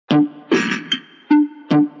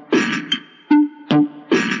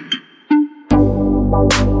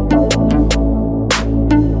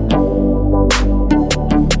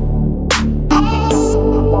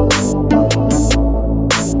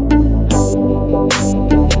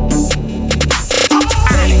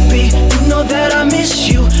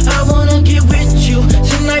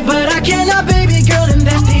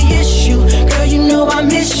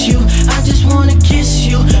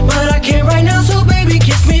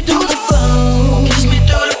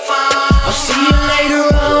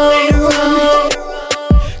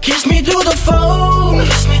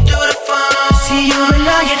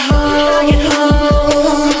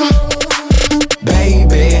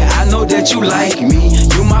like me.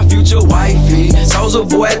 You my future wifey. Soulja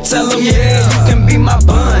boy, tell him yeah, you can be my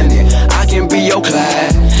bunny. I can be your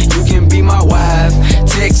Clyde. You can be my wife.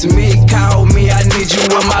 Text me, call me, I need you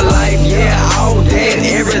in my life. Yeah, all day,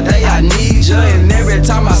 every day I need you. And every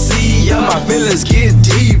time I see you, my feelings get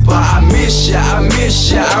deeper. I miss you, I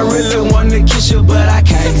miss you. I really wanna kiss you, but I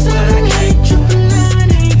can't.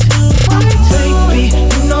 Baby,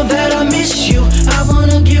 you know that I miss you. I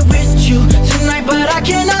wanna get with you tonight, but I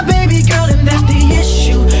cannot, baby girl, and that's the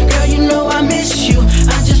issue. Girl, you know I miss you.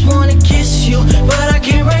 I just wanna kiss you, but I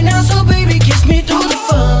can't right now. So baby, kiss me through the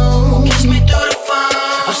phone. Kiss me through the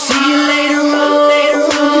phone. I'll see you later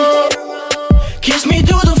on. Kiss me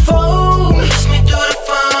through the phone. Kiss me through the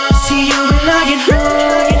phone. See you when I get home.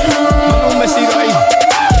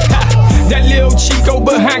 That little Chico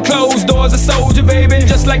behind closed doors, a soldier, baby.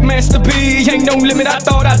 Just like Master P, ain't no limit, I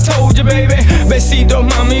thought I told you, baby. Besito,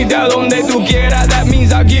 mami, da donde tu quieras. That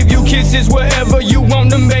means I'll give you kisses wherever you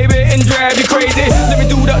want them, baby, and drive you crazy. Let me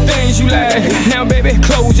do the things you like. Now, baby,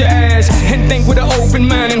 close your eyes and think with an open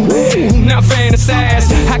mind and woo, now fantasize.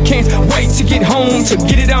 I can't wait to get home to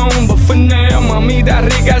get it on, but for now, mami, da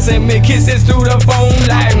rica, send me kisses through the phone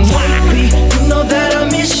like. Baby, you know that I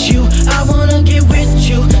miss you. I wanna get with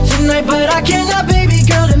you tonight, but I cannot, baby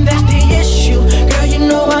girl, and that's the issue. Girl, you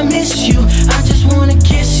know I miss you. I just wanna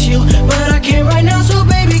kiss you, but I can't right now. So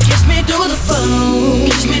baby, kiss me through the phone.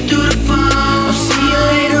 Kiss me through the phone. I'll see you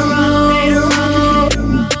later on.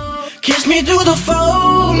 Kiss me through the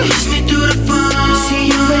phone. Kiss me through the phone. See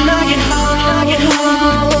you when I get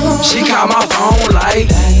home. She call my phone like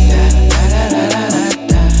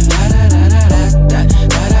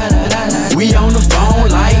we on the phone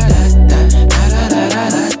like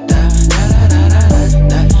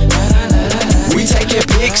we taking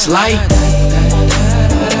pics like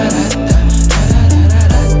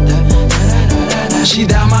she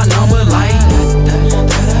dial my number like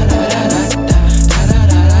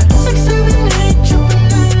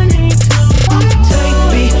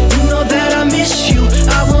Baby, you know that I miss you.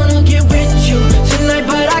 I wanna get with you tonight,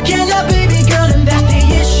 but I cannot, baby girl, and that's the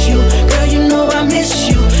issue. Girl, you know I miss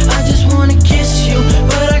you. I just wanna kiss you,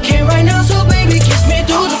 but I can't right now. So baby, kiss me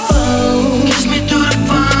through the phone. Kiss me through the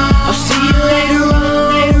phone. I'll see you later on.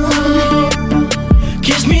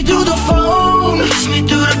 Kiss me through the phone. Kiss me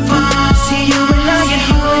through the phone. See you when I get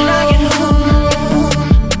home.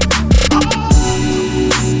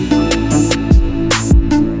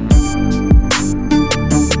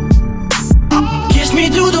 Kiss me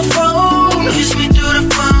through the phone. Kiss me through the phone.